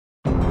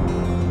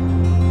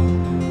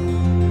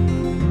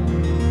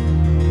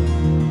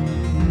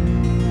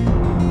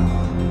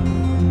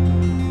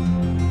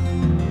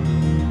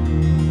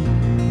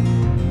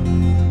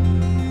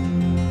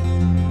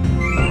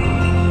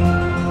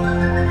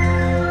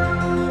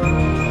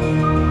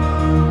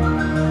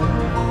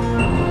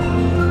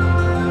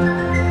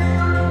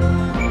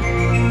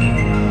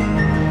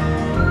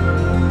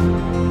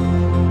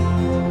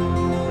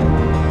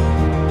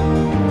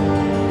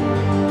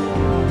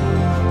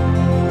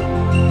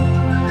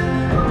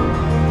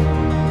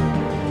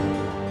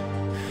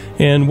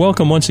And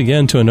welcome once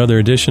again to another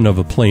edition of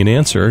A Plain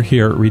Answer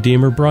here at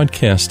Redeemer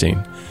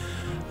Broadcasting.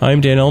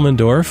 I'm Dan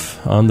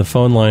Elmendorf. On the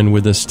phone line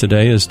with us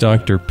today is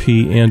Dr.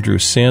 P. Andrew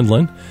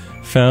Sandlin,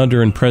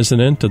 founder and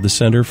president of the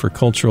Center for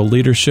Cultural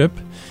Leadership.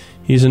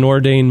 He's an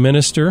ordained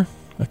minister,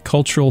 a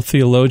cultural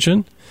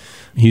theologian.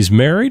 He's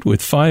married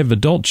with 5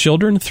 adult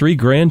children, 3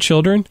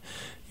 grandchildren.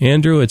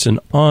 Andrew, it's an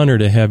honor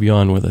to have you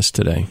on with us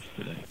today.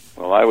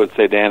 Well, I would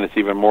say, Dan, it's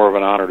even more of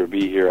an honor to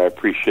be here. I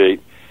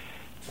appreciate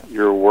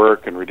your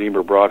work in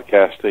Redeemer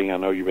Broadcasting. I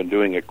know you've been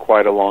doing it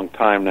quite a long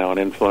time now and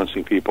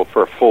influencing people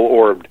for a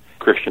full-orbed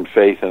Christian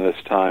faith in this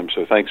time.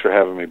 So thanks for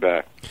having me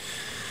back.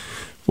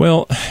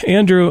 Well,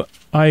 Andrew,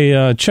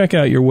 I check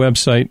out your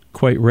website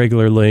quite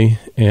regularly,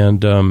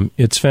 and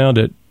it's found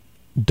at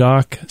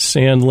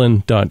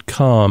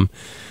docsandlin.com.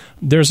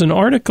 There's an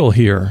article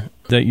here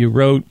that you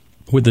wrote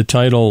with the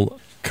title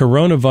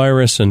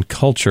Coronavirus and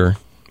Culture,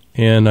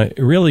 and it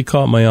really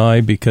caught my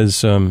eye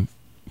because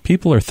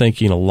people are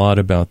thinking a lot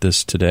about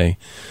this today,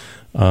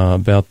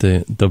 about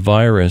the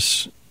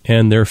virus,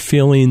 and they're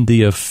feeling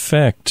the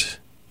effect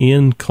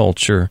in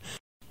culture.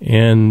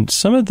 And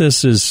some of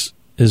this is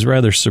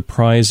rather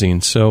surprising.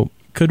 So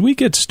could we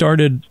get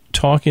started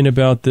talking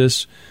about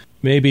this?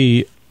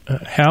 Maybe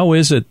how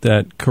is it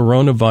that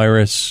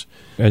coronavirus,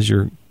 as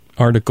your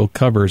article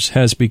covers,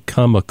 has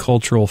become a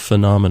cultural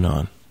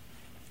phenomenon?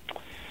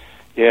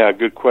 Yeah,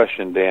 good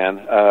question,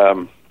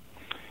 Dan.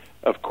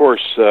 Of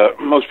course,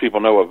 most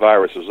people know what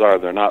viruses are.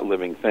 They're not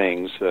living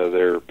things.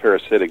 They're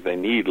parasitic. They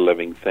need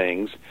living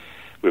things.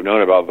 We've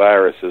known about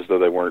viruses, though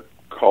they weren't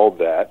called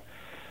that.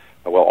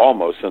 Well,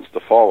 almost since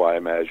the fall, I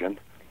imagine.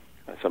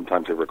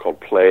 Sometimes they were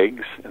called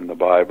plagues in the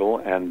Bible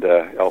and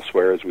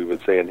elsewhere, as we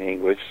would say in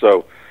English.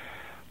 So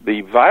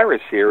the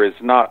virus here is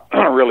not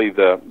really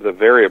the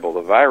variable.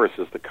 The virus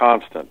is the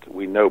constant.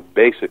 We know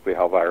basically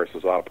how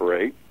viruses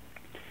operate.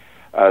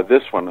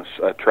 This one,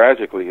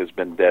 tragically, has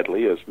been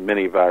deadly, as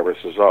many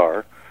viruses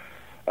are.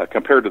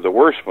 Compared to the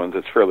worst ones,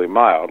 it's fairly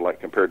mild, like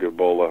compared to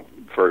Ebola,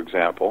 for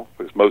example,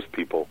 because most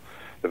people,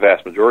 the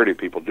vast majority of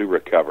people, do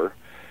recover,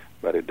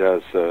 but it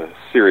does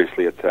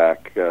seriously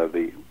attack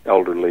the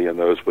elderly and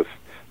those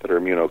that are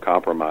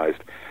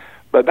immunocompromised.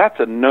 But that's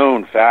a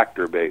known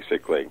factor,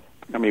 basically.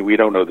 I mean, we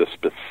don't know the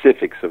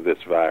specifics of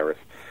this virus,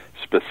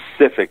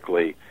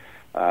 specifically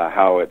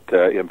how it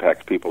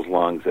impacts people's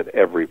lungs at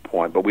every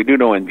point. But we do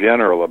know in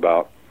general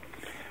about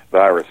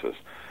viruses.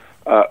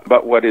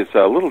 But what is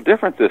a little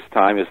different this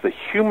time is the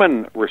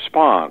human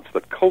response,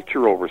 the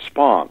cultural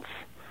response.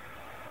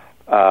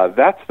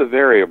 That's the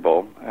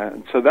variable,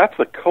 and so that's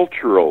the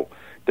cultural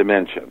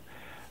dimension.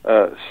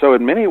 So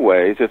in many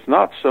ways, it's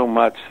not so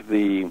much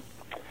the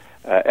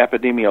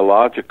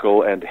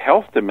epidemiological and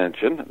health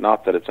dimension,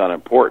 not that it's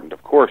unimportant.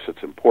 Of course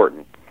it's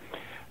important.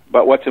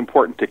 But what's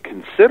important to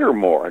consider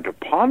more and to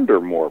ponder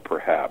more,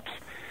 perhaps,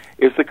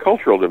 is the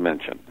cultural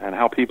dimension and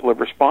how people have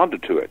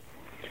responded to it.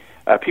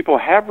 People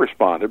have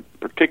responded,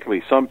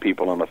 particularly some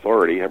people in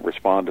authority have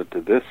responded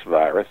to this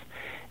virus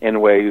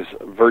in ways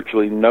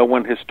virtually no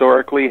one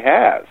historically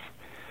has.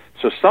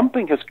 So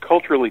something has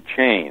culturally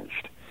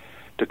changed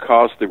to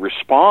cause the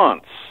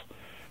response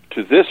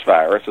to this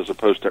virus, as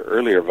opposed to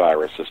earlier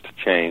viruses, to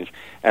change,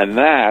 and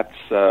that's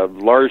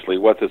largely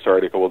what this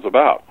article was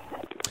about.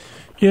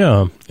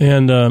 Yeah,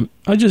 and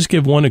I'll just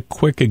give one a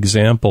quick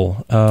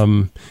example.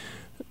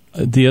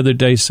 The other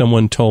day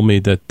someone told me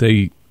that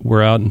they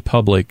were out in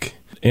public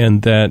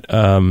and that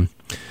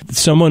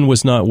someone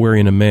was not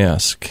wearing a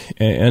mask.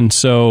 And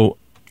so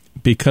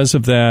because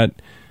of that,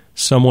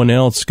 someone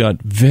else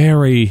got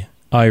very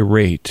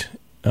irate,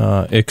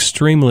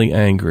 extremely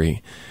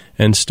angry,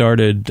 and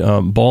started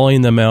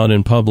bawling them out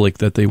in public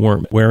that they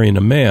weren't wearing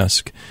a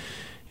mask.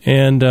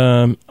 And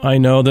I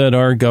know that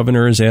our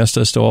governor has asked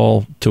us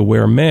all to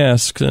wear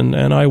masks, and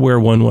I wear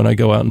one when I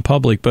go out in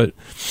public. But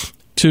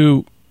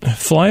to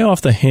fly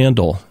off the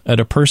handle at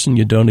a person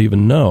you don't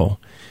even know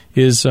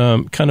is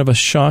kind of a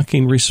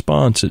shocking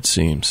response, it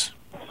seems.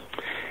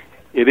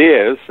 It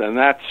is, and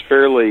that's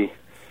fairly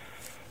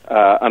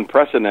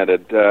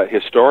unprecedented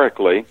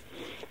historically.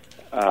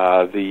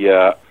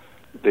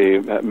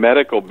 The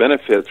medical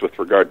benefits with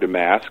regard to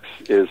masks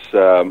is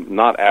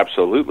not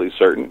absolutely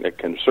certain. It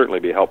can certainly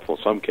be helpful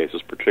in some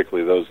cases,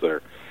 particularly those that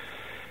are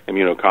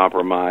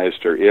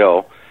immunocompromised or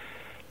ill.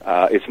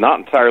 It's not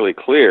entirely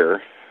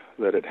clear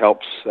that it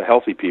helps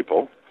healthy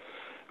people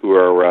who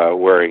are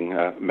wearing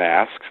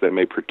masks. They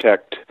may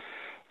protect,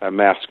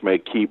 masks may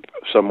keep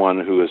someone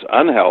who is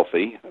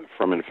unhealthy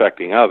from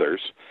infecting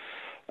others.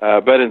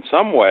 But in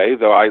some way,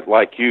 though, I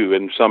like you,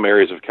 in some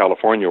areas of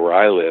California where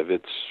I live,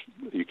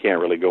 you can't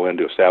really go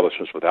into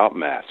establishments without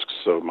masks.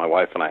 So my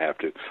wife and I have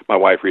to. My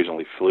wife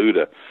recently flew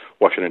to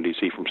Washington,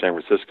 D.C. from San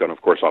Francisco, and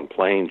of course on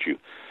planes,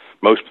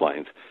 most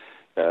planes,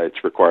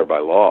 it's required by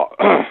law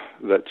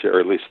that, or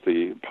at least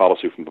the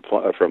policy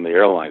from the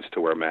airlines to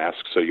wear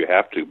masks. So you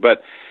have to.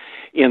 But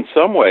in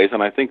some ways,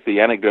 and I think the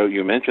anecdote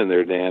you mentioned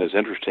there, Dan, is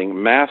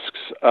interesting.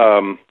 Masks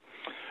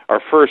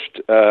are first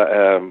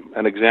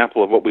an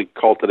example of what we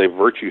call today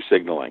virtue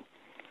signaling.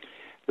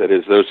 That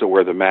is, those that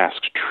wear the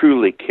masks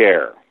truly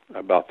care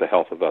about the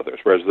health of others,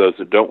 whereas those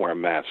that don't wear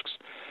masks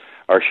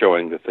are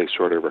showing that they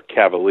sort of are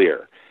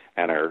cavalier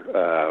and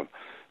are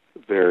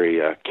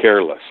very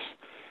careless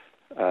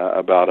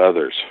about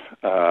others.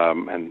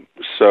 And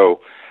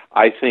so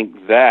I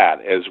think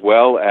that, as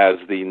well as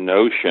the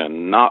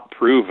notion, not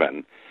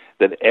proven,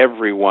 that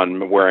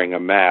everyone wearing a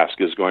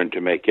mask is going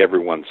to make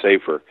everyone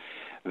safer,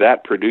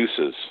 that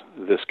produces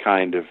this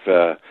kind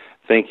of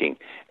thinking.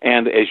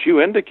 And as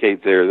you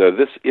indicate there, though,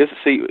 this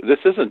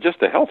isn't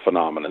just a health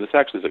phenomenon. This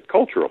actually is a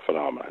cultural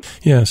phenomenon.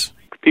 Yes.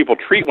 People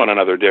treat one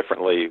another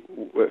differently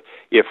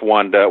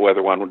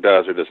whether one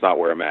does or does not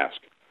wear a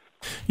mask.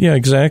 Yeah,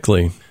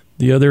 exactly.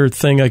 The other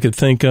thing I could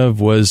think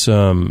of was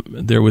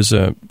there was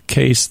a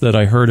case that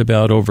I heard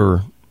about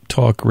over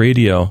talk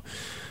radio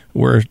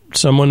where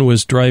someone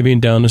was driving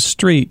down a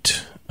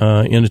street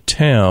in a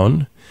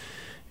town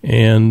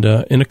and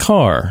in a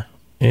car.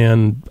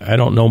 And I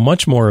don't know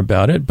much more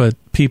about it, but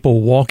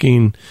people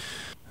walking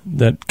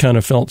that kind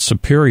of felt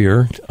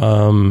superior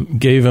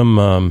gave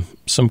them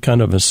some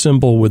kind of a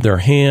symbol with their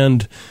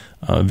hand,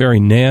 a very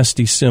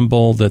nasty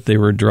symbol that they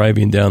were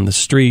driving down the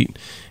street.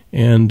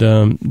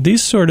 And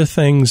these sort of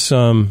things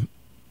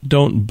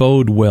don't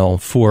bode well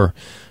for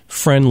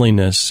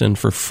friendliness and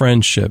for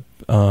friendship,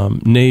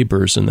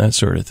 neighbors, and that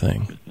sort of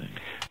thing.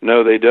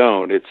 No, they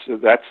don't.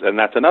 That's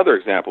another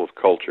example of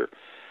culture,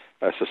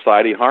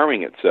 society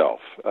harming itself.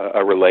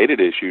 A related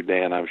issue,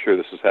 Dan, I'm sure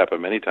this has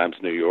happened many times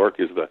in New York,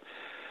 is the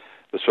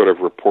sort of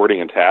reporting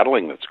and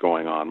tattling that's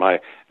going on.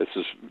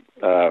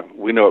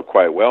 We know it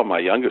quite well. My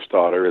youngest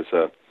daughter is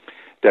a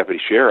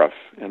deputy sheriff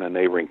in a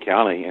neighboring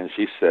county, and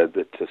she said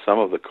that to some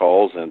of the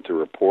calls and to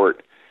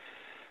report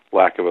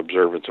lack of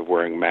observance of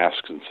wearing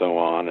masks and so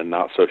on and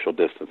not social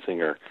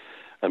distancing are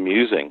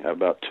amusing.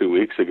 About 2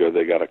 weeks ago,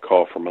 they got a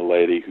call from a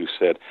lady who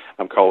said,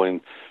 "I'm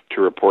calling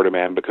to report a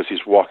man because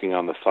he's walking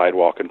on the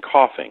sidewalk and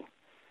coughing."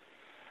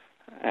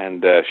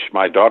 And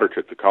my daughter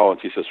took the call,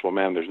 and she says, "Well,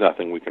 ma'am, there's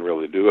nothing we can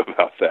really do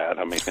about that.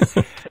 I mean,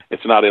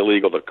 it's not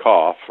illegal to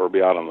cough or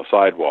be out on the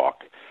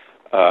sidewalk."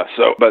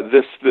 But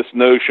this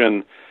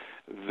notion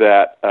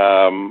that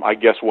I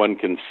guess one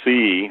can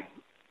see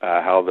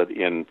how that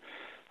in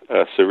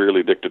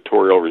severely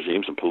dictatorial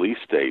regimes and police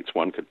states,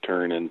 one could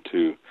turn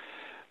into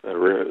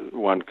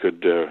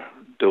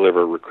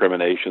deliver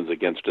recriminations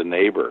against a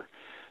neighbor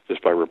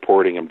just by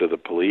reporting him to the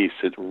police.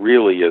 It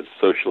really is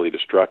socially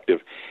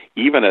destructive,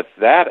 even at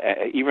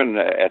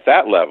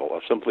that level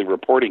of simply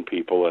reporting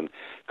people and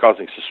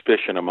causing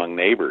suspicion among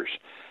neighbors.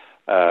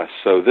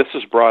 So this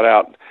has brought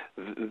out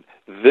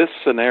this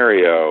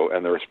scenario,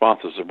 and the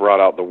responses have brought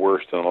out the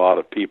worst in a lot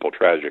of people,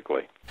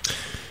 tragically.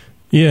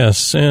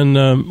 Yes, and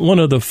one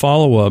of the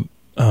follow-up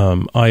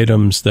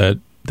items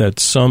that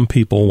some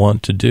people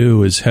want to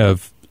do is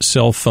have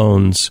cell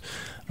phones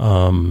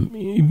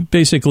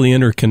basically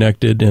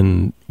interconnected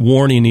and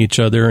warning each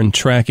other and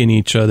tracking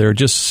each other,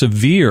 just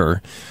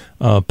severe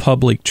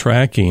public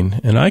tracking.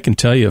 And I can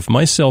tell you, if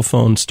my cell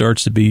phone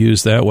starts to be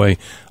used that way,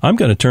 I'm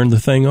going to turn the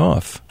thing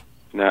off.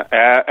 Now,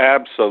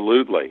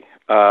 absolutely.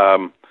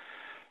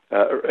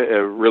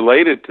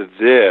 Related to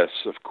this,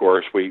 of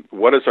course,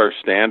 what is our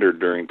standard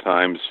during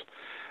times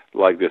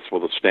like this?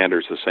 Well, the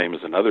standard's the same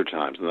as in other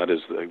times, and that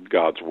is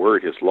God's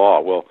Word, His law.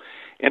 Well,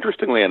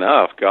 interestingly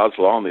enough, God's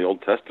law in the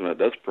Old Testament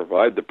does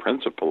provide the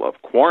principle of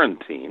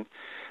quarantine.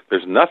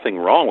 There's nothing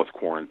wrong with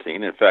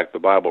quarantine. In fact, the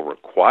Bible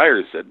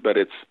requires it, but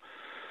it's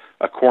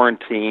a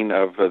quarantine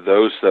of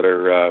those that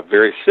are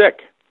very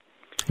sick.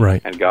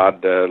 Right. And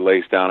God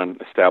lays down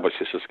and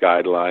establishes His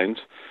guidelines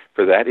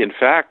for that. In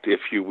fact,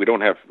 we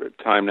don't have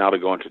time now to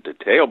go into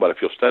detail, but if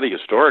you'll study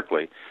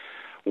historically,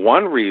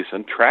 one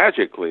reason,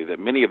 tragically, that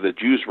many of the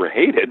Jews were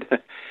hated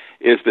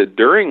is that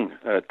during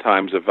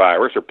times of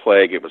virus or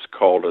plague, it was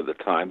called at the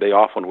time, they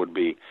often would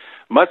be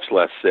much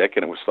less sick,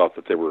 and it was thought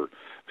that there were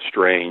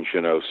strange,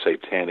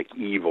 satanic,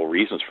 evil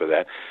reasons for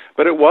that.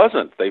 But it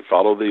wasn't. They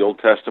followed the Old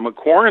Testament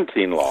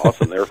quarantine laws,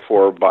 and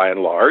therefore, by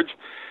and large,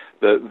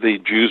 the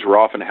Jews were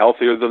often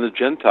healthier than the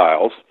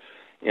Gentiles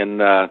in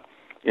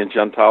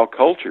Gentile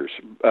cultures.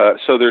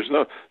 So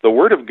the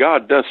Word of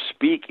God does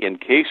speak in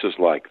cases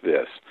like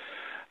this.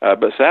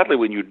 But sadly,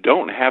 when you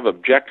don't have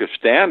objective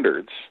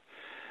standards,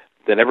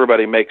 then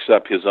everybody makes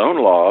up his own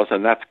laws,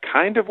 and that's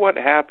kind of what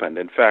happened.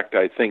 In fact,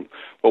 I think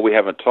what we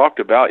haven't talked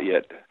about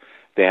yet,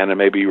 Dan, and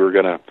maybe you were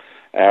going to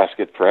ask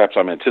it, perhaps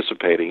I'm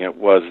anticipating it,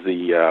 was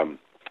the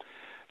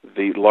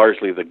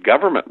largely the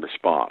government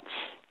response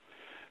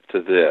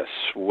to this,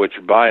 which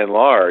by and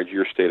large,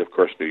 your state, of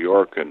course, New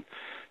York, and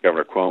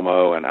Governor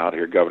Cuomo, and out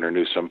here Governor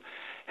Newsom,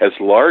 has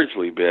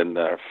largely been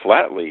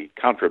flatly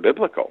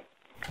contra-biblical.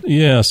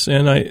 Yes,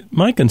 and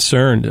my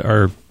concerns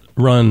are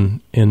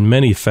run in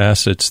many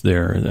facets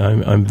there.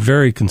 I'm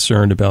very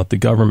concerned about the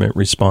government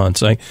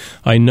response.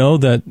 I know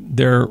that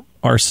there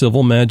are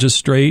civil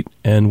magistrate,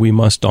 and we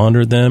must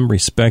honor them,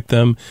 respect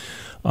them,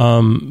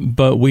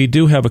 but we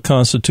do have a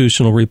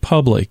constitutional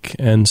republic,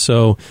 and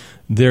so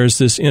there's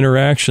this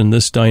interaction,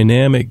 this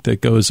dynamic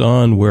that goes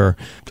on where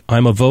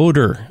I'm a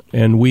voter,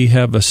 and we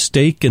have a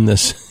stake in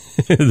this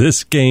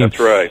this game. That's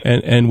right.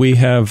 And we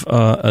have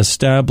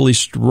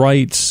established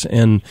rights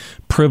and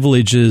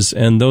privileges,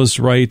 and those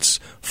rights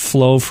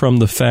flow from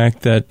the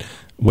fact that,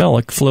 well,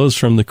 it flows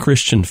from the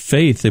Christian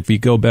faith if we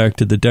go back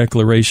to the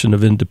Declaration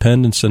of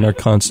Independence and our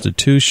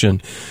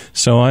Constitution.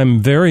 So I'm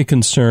very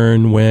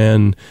concerned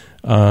when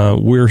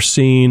we're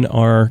seeing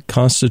our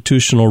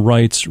constitutional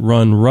rights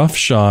run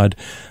roughshod.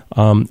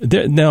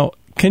 Now,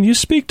 can you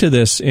speak to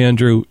this,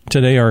 Andrew?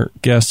 Today our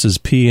guest is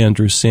P.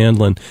 Andrew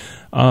Sandlin.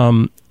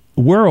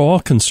 We're all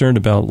concerned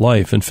about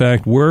life. In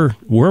fact, we're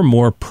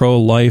more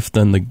pro-life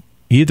than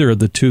either of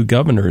the two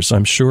governors.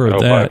 I'm sure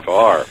of that.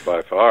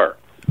 By far.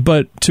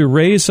 But to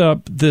raise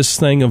up this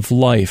thing of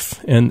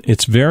life, and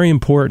it's very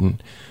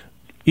important,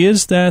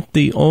 is that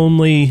the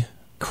only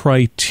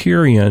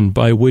criterion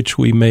by which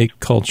we make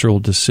cultural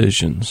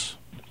decisions?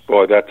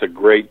 Boy, that's a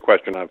great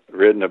question. I've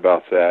written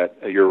about that.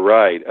 You're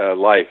right.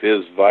 Life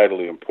is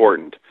vitally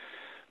important.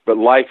 But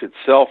life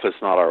itself is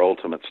not our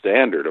ultimate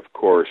standard. Of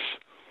course,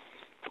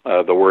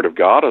 the Word of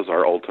God is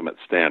our ultimate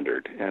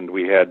standard. And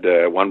we had,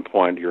 at one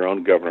point, your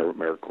own governor,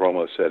 Mayor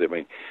Cuomo, said,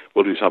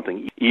 we'll do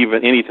something,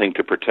 even anything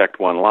to protect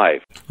one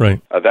life.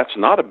 Right. That's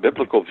not a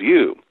biblical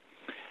view.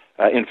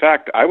 In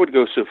fact, I would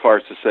go so far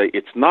as to say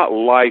it's not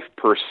life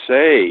per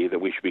se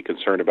that we should be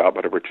concerned about,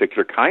 but a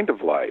particular kind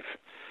of life.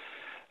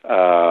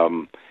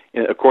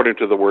 According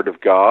to the Word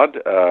of God,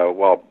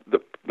 while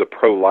the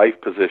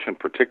pro-life position,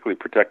 particularly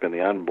protecting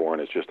the unborn,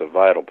 is just a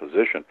vital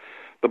position,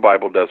 the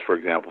Bible does, for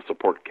example,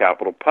 support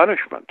capital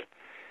punishment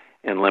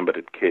in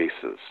limited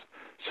cases.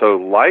 So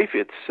life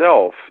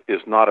itself is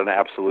not an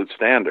absolute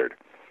standard.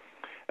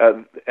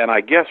 And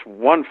I guess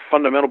one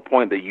fundamental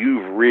point that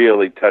you've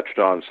really touched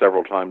on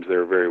several times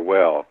there very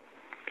well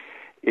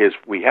is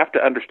we have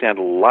to understand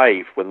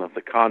life within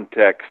the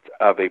context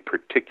of a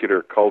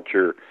particular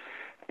culture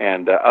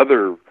and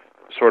other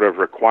sort of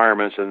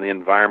requirements in the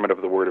environment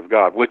of the Word of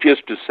God, which is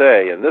to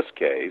say, in this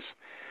case,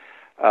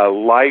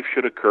 life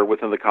should occur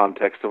within the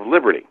context of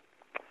liberty,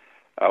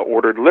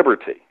 ordered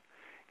liberty,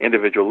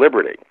 individual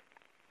liberty.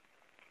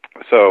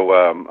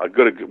 So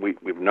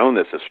we've known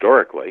this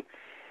historically.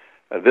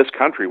 This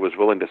country was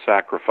willing to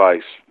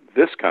sacrifice,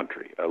 this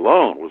country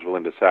alone was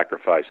willing to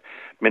sacrifice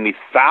many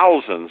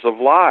thousands of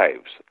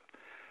lives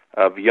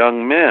of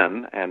young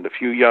men and a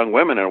few young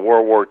women in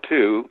World War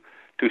II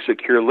to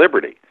secure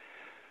liberty.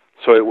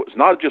 So it was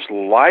not just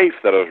life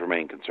that was our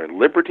main concern.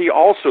 Liberty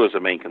also is a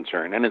main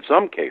concern, and in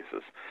some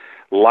cases,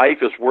 life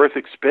is worth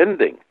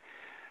expending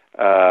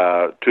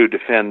to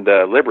defend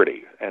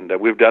liberty. And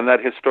we've done that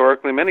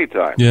historically many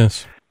times.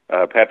 Yes.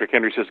 Patrick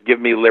Henry says, give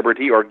me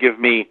liberty or give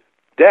me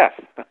death.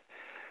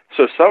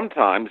 So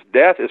sometimes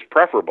death is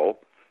preferable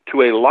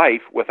to a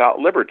life without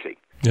liberty.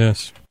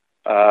 Yes.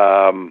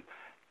 And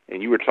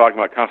you were talking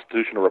about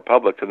constitutional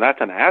republics, and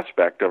that's an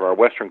aspect of our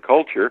Western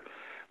culture,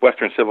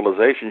 Western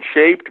civilization,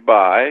 shaped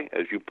by,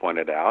 as you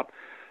pointed out,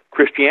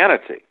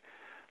 Christianity,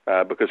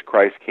 because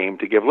Christ came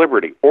to give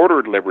liberty,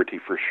 ordered liberty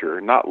for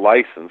sure, not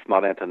license,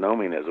 not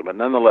antinomianism, but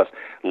nonetheless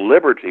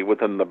liberty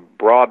within the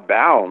broad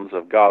bounds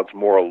of God's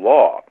moral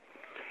law.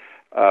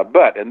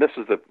 But, and this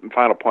is the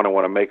final point I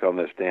want to make on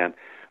this, Dan,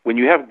 when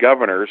you have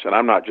governors, and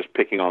I'm not just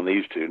picking on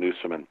these two,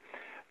 Newsom and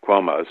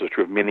Cuomo, this is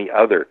true of many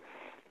other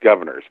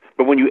governors,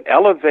 but when you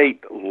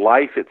elevate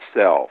life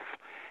itself,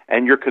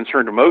 and you're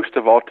concerned most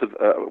of all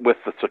with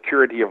the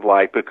security of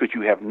life because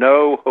you have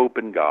no hope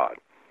in God,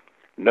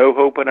 no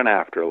hope in an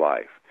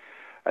afterlife,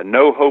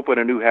 no hope in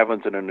a new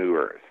heavens and a new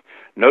earth,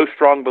 no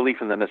strong belief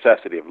in the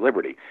necessity of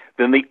liberty,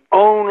 then the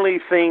only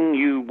thing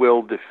you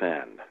will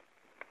defend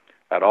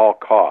at all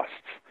costs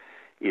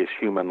is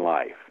human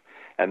life.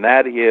 And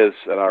that is,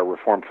 and our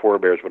Reformed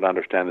forebears would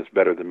understand this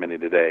better than many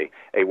today,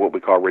 what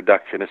we call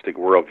reductionistic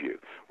worldview.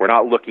 We're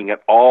not looking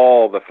at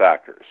all the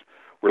factors.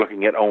 We're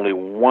looking at only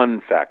one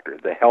factor,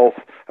 the health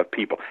of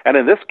people. And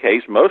in this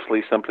case,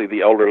 mostly simply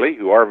the elderly,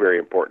 who are very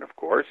important, of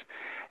course,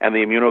 and the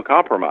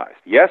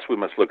immunocompromised. Yes, we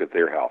must look at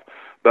their health,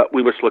 but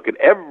we must look at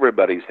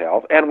everybody's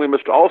health, and we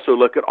must also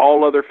look at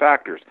all other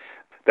factors.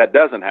 That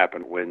doesn't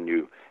happen when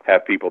you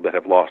have people that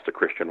have lost the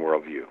Christian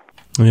worldview.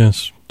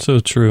 Yes, so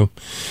true.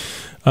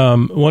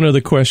 One of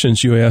the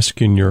questions you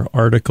ask in your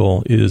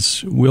article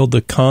is, will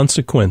the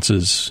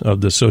consequences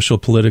of the social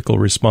political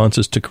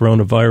responses to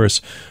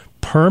coronavirus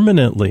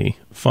permanently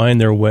find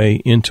their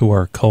way into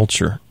our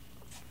culture?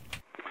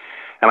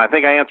 And I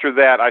think I answered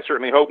that. I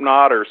certainly hope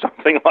not, or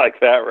something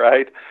like that,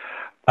 right?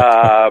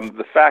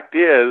 The fact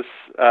is,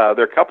 there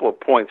are a couple of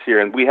points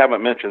here, and we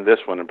haven't mentioned this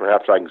one, and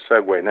perhaps I can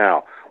segue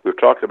now. We've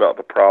talked about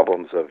the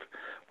problems of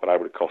what I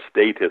would call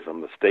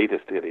statism, the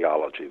statist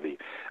ideology, the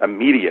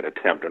immediate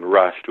attempt and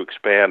rush to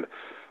expand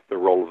the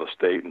role of the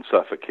state and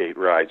suffocate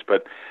rights.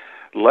 But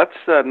let's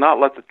not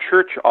let the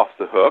church off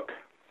the hook.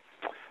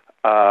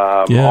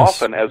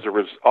 Yes. Often as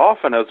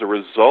a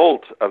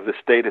result of the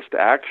statist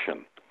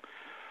action,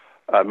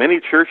 many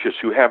churches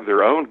who have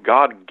their own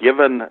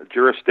God-given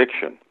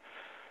jurisdiction,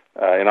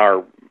 in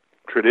our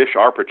tradition,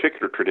 our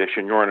particular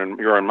tradition,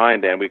 you're in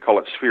mine, Dan, we call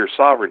it sphere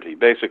sovereignty.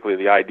 Basically,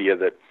 the idea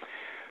that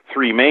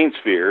three main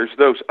spheres.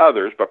 Those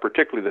others, but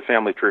particularly the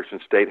family, church,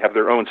 and state, have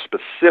their own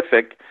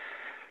specific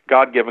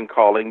God-given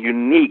calling,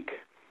 unique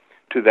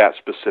to that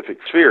specific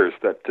spheres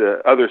that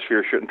other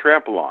spheres shouldn't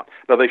trample on.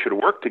 Now, they should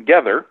work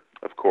together,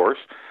 of course.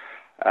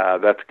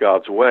 That's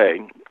God's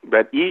way.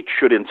 But each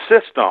should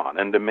insist on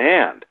and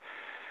demand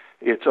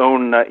its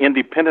own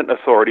independent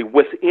authority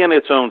within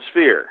its own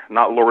sphere,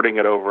 not lording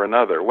it over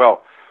another.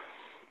 Well,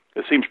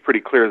 it seems pretty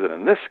clear that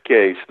in this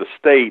case, the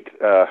state,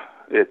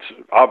 it's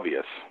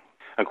obvious,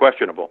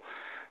 unquestionable,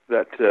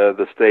 that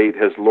the state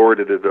has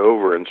lorded it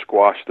over and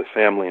squashed the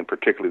family and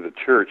particularly the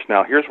church.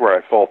 Now, here's where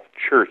I fault the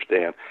church,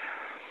 Dan.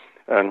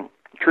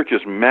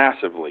 Churches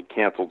massively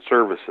canceled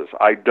services.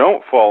 I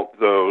don't fault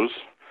those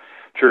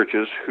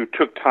churches who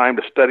took time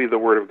to study the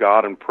Word of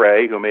God and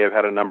pray, who may have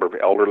had a number of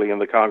elderly in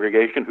the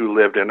congregation, who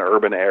lived in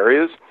urban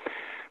areas,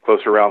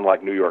 close around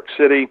like New York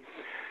City,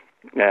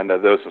 and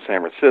those in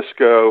San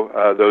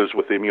Francisco, those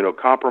with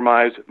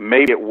immunocompromised.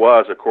 Maybe it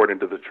was, according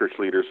to the church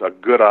leaders, a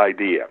good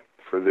idea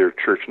for their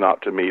church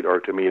not to meet or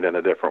to meet in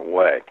a different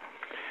way.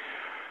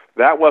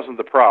 That wasn't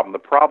the problem. The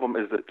problem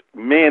is that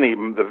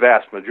the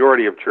vast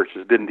majority of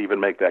churches didn't even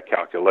make that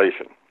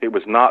calculation. It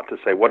was not to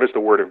say, what does the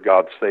Word of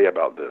God say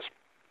about this?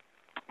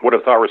 What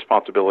is our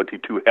responsibility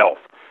to health?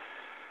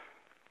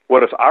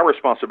 What is our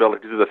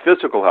responsibility to the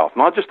physical health,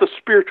 not just the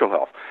spiritual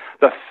health,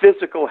 the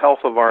physical health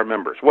of our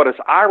members? What is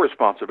our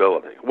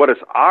responsibility? What is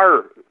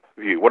our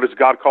view? What is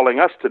God calling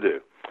us to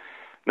do?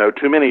 No,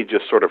 too many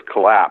just sort of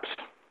collapsed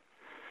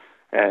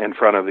in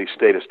front of these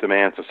statist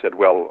demands and said,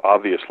 well,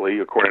 obviously,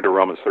 according to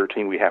Romans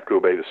 13, we have to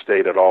obey the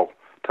state at all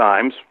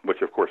times,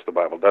 which, of course, the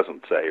Bible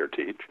doesn't say or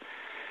teach,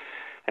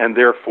 and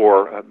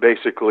therefore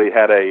basically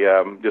had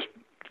just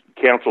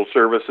canceled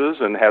services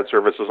and had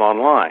services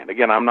online.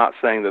 Again, I'm not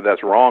saying that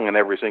that's wrong in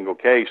every single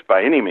case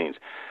by any means,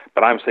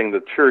 but I'm saying the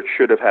church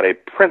should have had a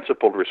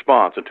principled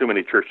response, and too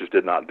many churches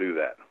did not do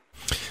that.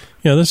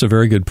 Yeah, that's a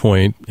very good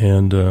point.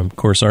 And, of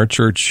course, our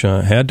church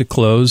had to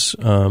close.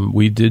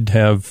 We did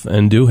have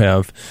and do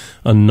have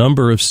a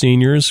number of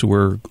seniors who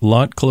were a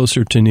lot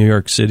closer to New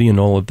York City and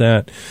all of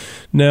that.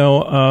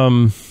 Now,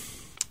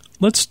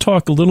 let's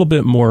talk a little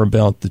bit more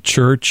about the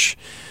church.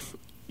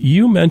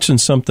 You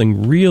mentioned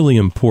something really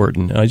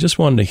important. I just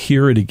wanted to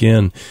hear it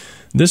again.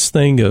 This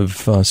thing of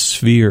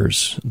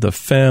spheres, the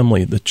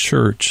family, the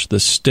church, the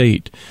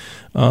state,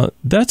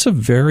 that's a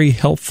very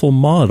helpful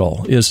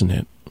model, isn't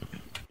it?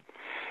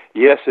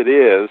 Yes, it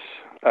is.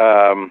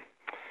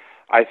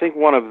 I think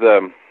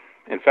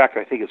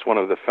I think it's one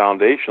of the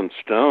foundation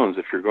stones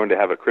if you're going to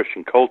have a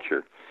Christian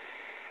culture,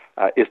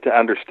 is to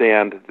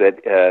understand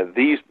that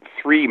these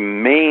three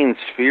main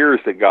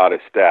spheres that God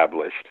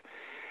established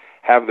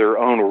have their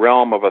own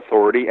realm of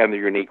authority and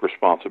their unique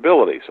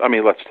responsibilities. I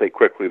mean, let's take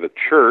quickly the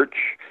church.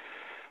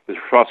 The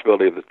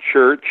responsibility of the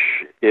church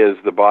is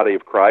the body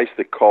of Christ,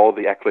 the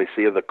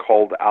ecclesia, the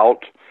called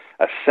out,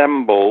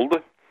 assembled,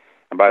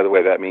 and by the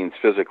way, that means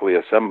physically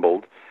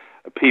assembled,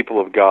 people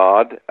of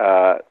God,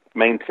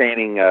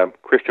 maintaining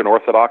Christian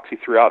orthodoxy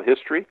throughout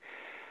history,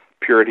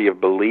 purity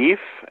of belief,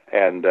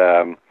 and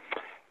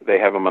they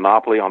have a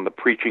monopoly on the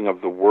preaching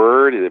of the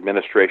Word, the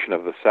administration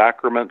of the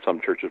sacrament. Some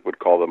churches would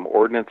call them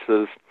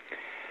ordinances.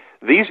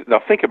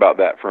 Now think about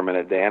that for a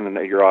minute, Dan, and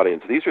your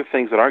audience. These are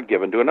things that aren't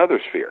given to another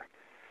sphere.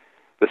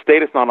 The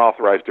state is not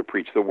authorized to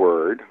preach the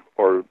Word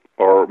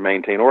or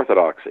maintain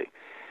orthodoxy.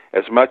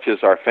 As much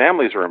as our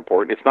families are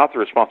important, it's not the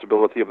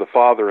responsibility of the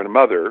father and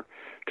mother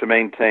to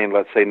maintain,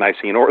 let's say,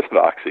 Nicene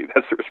orthodoxy.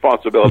 That's the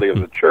responsibility of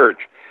the church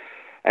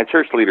and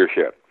church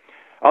leadership.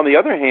 On the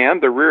other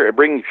hand,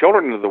 bringing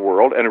children into the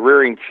world and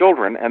rearing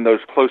children and those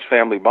close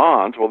family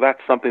bonds, well,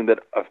 that's something that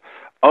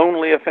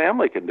only a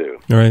family can do.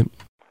 Right.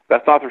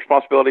 That's not the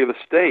responsibility of the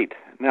state.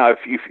 Now,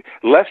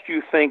 lest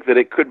you think that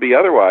it could be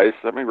otherwise,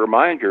 let me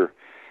remind your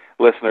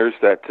listeners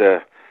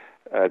that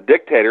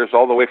dictators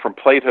all the way from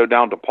Plato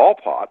down to Pol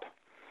Pot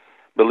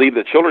believed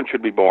that children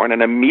should be born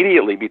and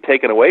immediately be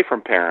taken away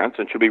from parents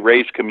and should be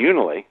raised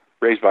communally,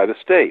 raised by the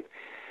state.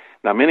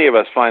 Now, many of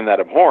us find that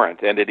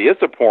abhorrent, and it is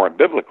abhorrent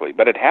biblically,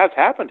 but it has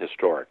happened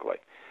historically.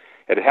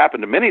 It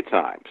happened many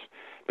times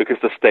because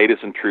the state has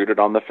intruded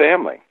on the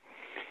family.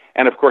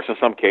 And, of course, in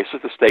some cases,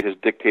 the state has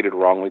dictated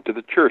wrongly to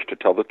the church to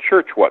tell the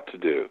church what to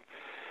do.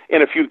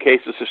 In a few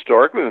cases,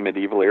 historically, in the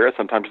medieval era,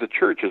 sometimes the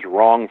church has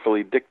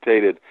wrongfully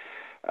dictated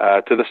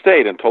to the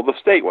state and told the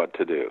state what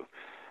to do.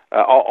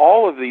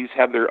 All of these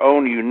have their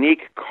own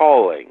unique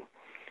calling.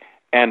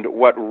 And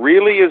what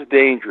really is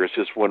dangerous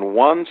is when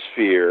one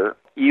sphere,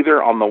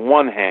 either on the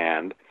one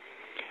hand,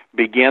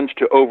 begins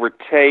to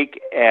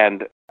overtake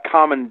and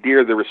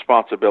commandeer the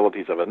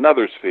responsibilities of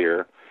another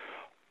sphere,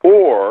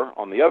 or,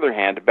 on the other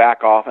hand,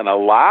 back off and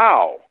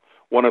allow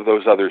one of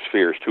those other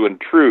spheres to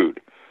intrude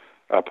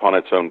upon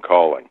its own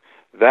calling.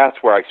 That's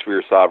why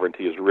sphere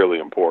sovereignty is really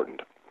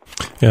important.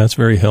 Yeah, it's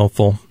very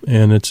helpful,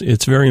 and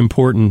it's very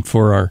important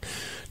for our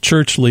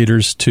church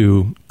leaders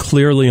to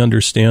clearly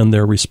understand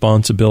their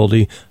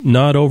responsibility,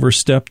 not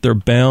overstep their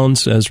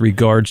bounds as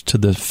regards to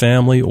the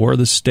family or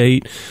the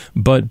state,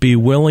 but be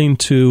willing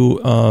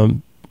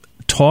to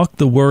talk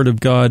the Word of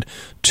God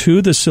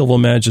to the civil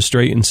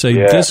magistrate and say,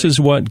 this is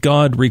what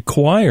God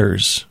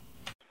requires.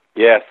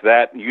 Yes,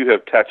 that you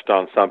have touched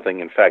on something.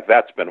 In fact,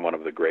 that's been one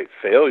of the great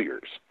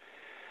failures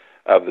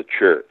of the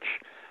church.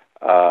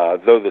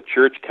 Though the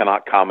church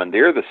cannot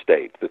commandeer the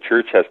state, the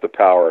church has the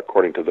power,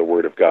 according to the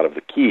Word of God, of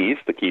the keys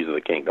of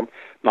the kingdom,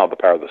 not the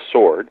power of the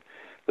sword.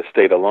 The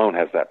state alone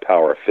has that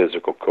power of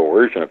physical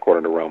coercion,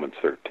 according to Romans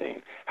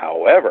 13.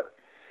 However,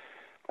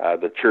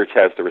 the church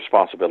has the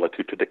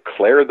responsibility to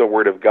declare the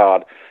Word of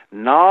God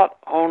not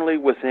only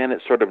within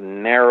its sort of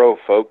narrow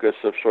focus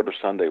of sort of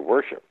Sunday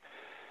worship,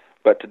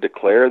 but to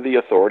declare the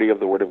authority of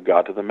the Word of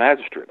God to the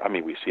magistrate. I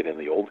mean, we see it in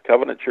the Old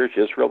Covenant Church,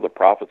 Israel, the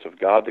prophets of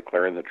God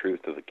declaring the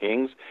truth to the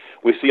kings.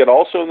 We see it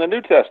also in the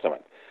New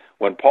Testament,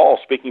 when Paul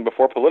speaking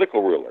before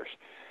political rulers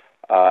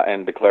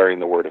and declaring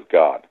the Word of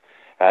God.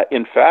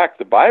 In fact,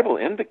 the Bible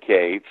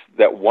indicates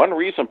that one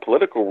reason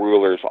political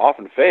rulers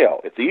often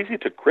fail, it's easy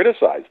to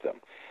criticize them,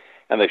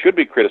 and they should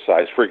be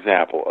criticized, for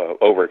example,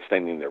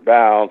 overextending their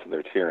bounds and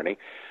their tyranny.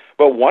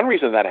 But one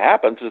reason that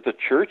happens is the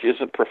church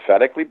isn't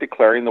prophetically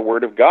declaring the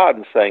Word of God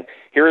and saying,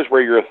 here's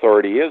where your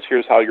authority is,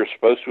 here's how you're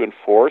supposed to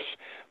enforce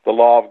the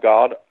law of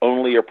God,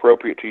 only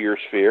appropriate to your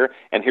sphere,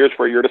 and here's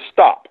where you're to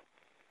stop.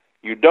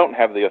 You don't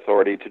have the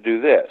authority to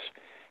do this.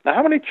 Now,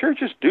 how many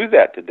churches do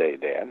that today,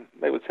 Dan?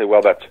 They would say,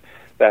 well,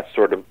 that's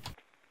sort of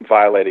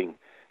violating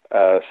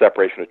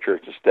separation of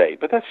church and state.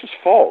 But that's just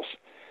false.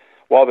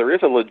 While there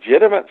is a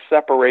legitimate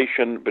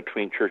separation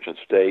between church and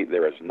state,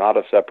 there is not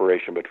a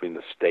separation between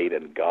the state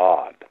and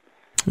God.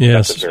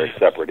 Yes. That's a very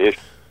separate issue.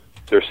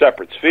 They're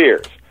separate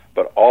spheres,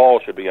 but all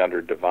should be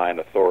under divine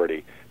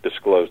authority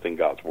disclosed in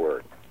God's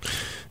Word.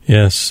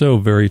 Yes, so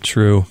very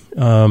true.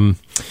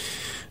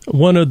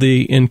 One of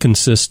the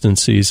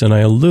inconsistencies, and I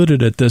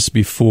alluded at this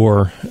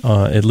before,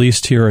 at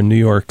least here in New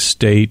York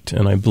State,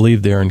 and I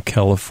believe there in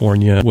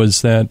California,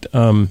 was that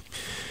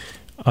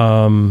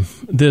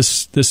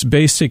this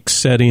basic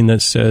setting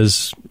that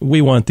says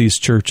we want these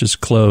churches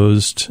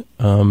closed,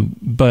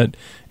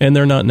 and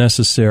they're not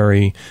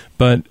necessary,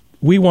 but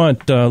we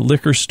want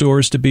liquor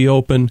stores to be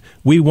open.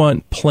 We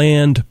want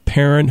Planned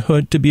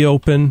Parenthood to be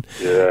open.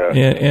 Yeah.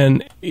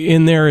 And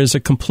in there is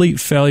a complete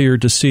failure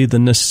to see the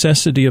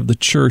necessity of the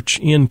church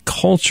in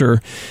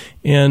culture.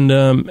 And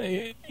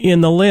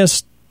in the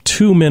last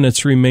 2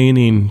 minutes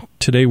remaining,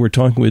 today we're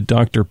talking with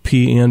Dr.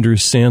 P. Andrew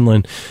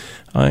Sandlin.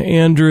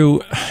 Andrew,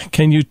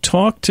 can you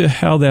talk to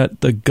how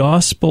that the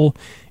gospel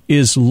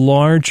is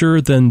larger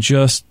than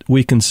just,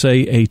 we can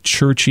say, a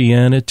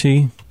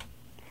churchianity?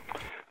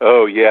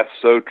 Oh, yes,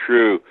 so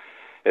true.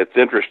 It's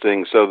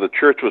interesting. So the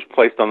church was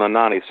placed on the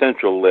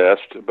non-essential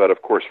list, but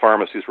of course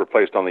pharmacies were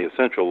placed on the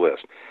essential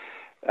list.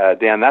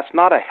 Dan, that's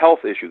not a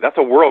health issue. That's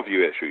a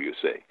worldview issue, you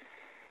see.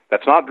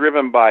 That's not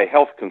driven by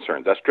health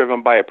concerns. That's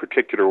driven by a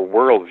particular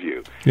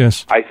worldview.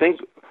 Yes. I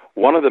think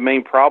one of the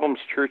main problems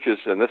churches,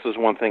 and this is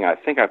one thing I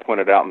think I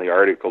pointed out in the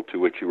article to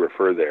which you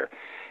refer there,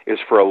 is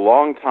for a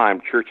long time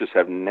churches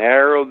have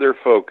narrowed their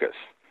focus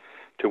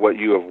to what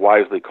you have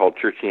wisely called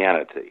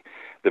churchianity.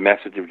 The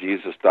message of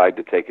Jesus died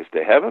to take us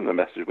to heaven, the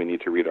message we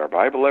need to read our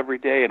Bible every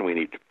day, and we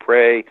need to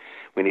pray,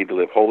 we need to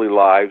live holy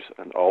lives,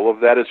 and all of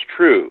that is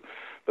true.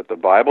 But the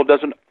Bible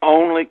doesn't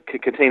only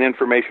contain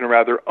information,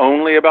 rather,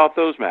 only about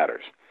those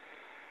matters.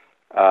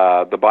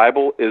 The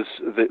Bible is,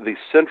 the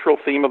central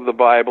theme of the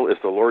Bible is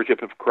the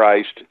Lordship of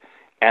Christ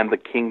and the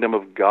Kingdom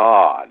of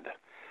God.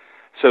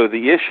 So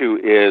the issue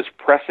is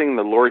pressing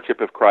the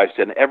Lordship of Christ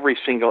in every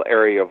single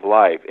area of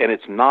life, and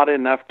it's not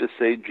enough to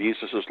say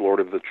Jesus is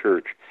Lord of the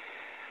church.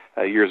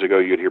 Years ago,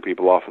 you'd hear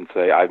people often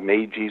say, I've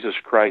made Jesus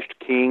Christ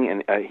King,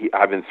 and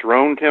I've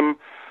enthroned him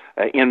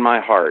in my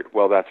heart.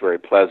 Well, that's very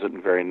pleasant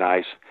and very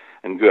nice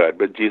and good,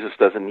 but Jesus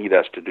doesn't need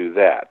us to do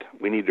that.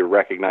 We need to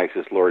recognize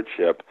his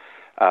lordship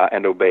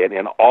and obey it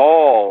in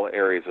all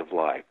areas of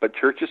life. But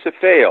churches have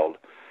failed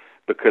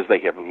because they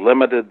have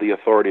limited the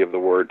authority of the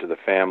word to the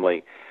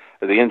family,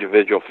 the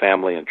individual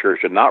family and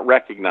church, and not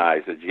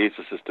recognize that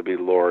Jesus is to be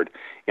Lord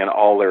in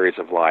all areas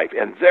of life.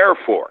 And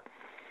therefore,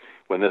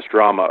 when this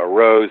drama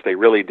arose, they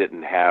really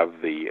didn't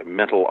have the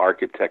mental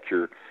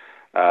architecture,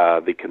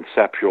 the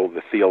conceptual,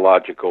 the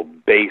theological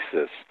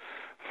basis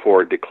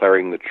for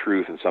declaring the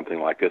truth in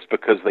something like this,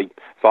 because they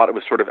thought it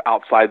was sort of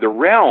outside the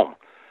realm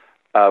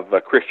of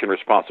Christian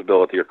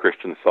responsibility or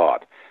Christian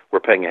thought. We're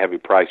paying a heavy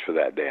price for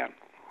that, Dan.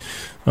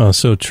 Oh,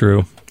 so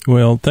true.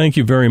 Well, thank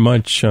you very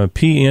much.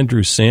 P.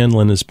 Andrew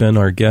Sandlin has been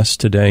our guest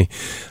today.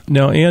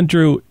 Now,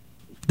 Andrew,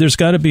 there's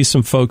got to be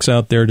some folks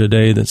out there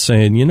today that's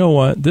saying, you know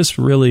what, this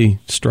really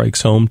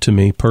strikes home to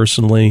me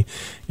personally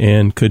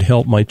and could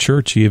help my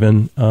church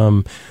even.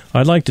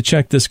 I'd like to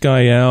check this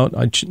guy out.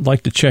 I'd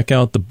like to check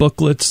out the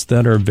booklets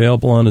that are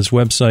available on his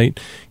website.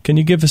 Can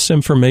you give us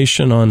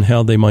information on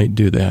how they might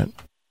do that?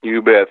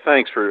 You bet.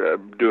 Thanks for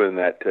doing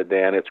that,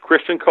 Dan. It's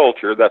Christian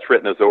Culture. That's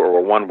written as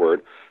or one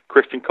word,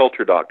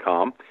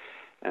 ChristianCulture.com.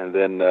 And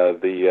then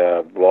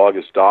the blog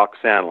is Doc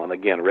Sandlin,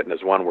 again, written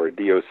as one word,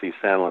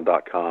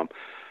 DocSandlin.com.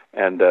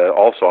 And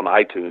also on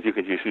iTunes, you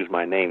can just use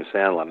my name,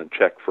 Sandlin, and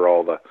check for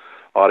all the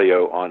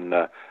audio on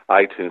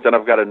iTunes. And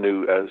I've got a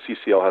new,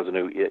 CCL has a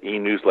new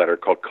e-newsletter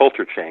called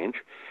Culture Change.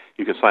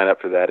 You can sign up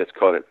for that. It's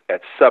called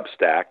at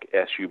Substack,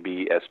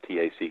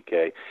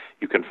 Substack.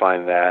 You can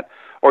find that.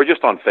 Or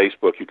just on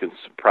Facebook, you can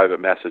private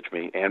message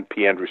me, and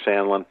P. Andrew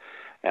Sandlin,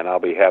 and I'll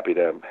be happy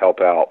to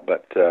help out.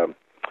 But,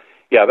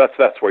 yeah,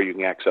 that's where you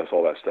can access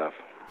all that stuff.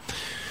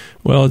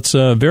 Well, it's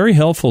very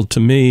helpful to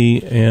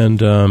me,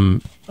 and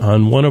on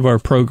one of our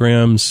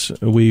programs,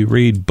 we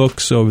read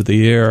books over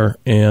the air,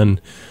 and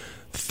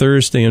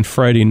Thursday and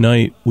Friday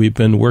night, we've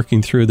been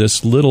working through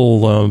this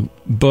little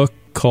book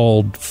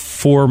called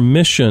For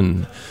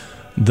Mission,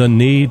 The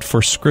Need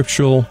for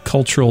Scriptural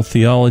Cultural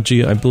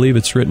Theology. I believe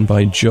it's written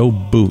by Joe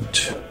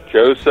Boot.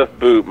 Joseph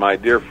Boot, my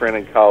dear friend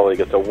and colleague.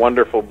 It's a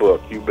wonderful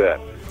book, you bet.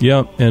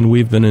 Yeah, and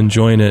we've been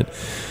enjoying it.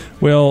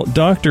 Well,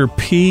 Dr.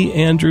 P.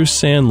 Andrew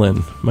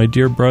Sandlin, my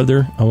dear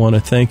brother, I want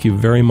to thank you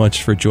very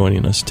much for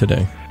joining us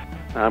today.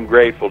 I'm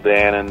grateful,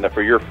 Dan, and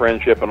for your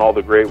friendship and all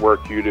the great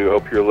work you do.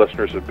 Hope your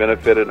listeners have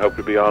benefited and hope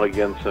to be on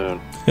again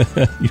soon.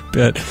 You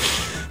bet.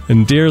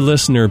 And dear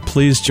listener,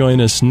 please join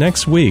us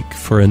next week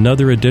for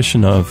another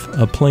edition of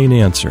A Plain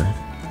Answer.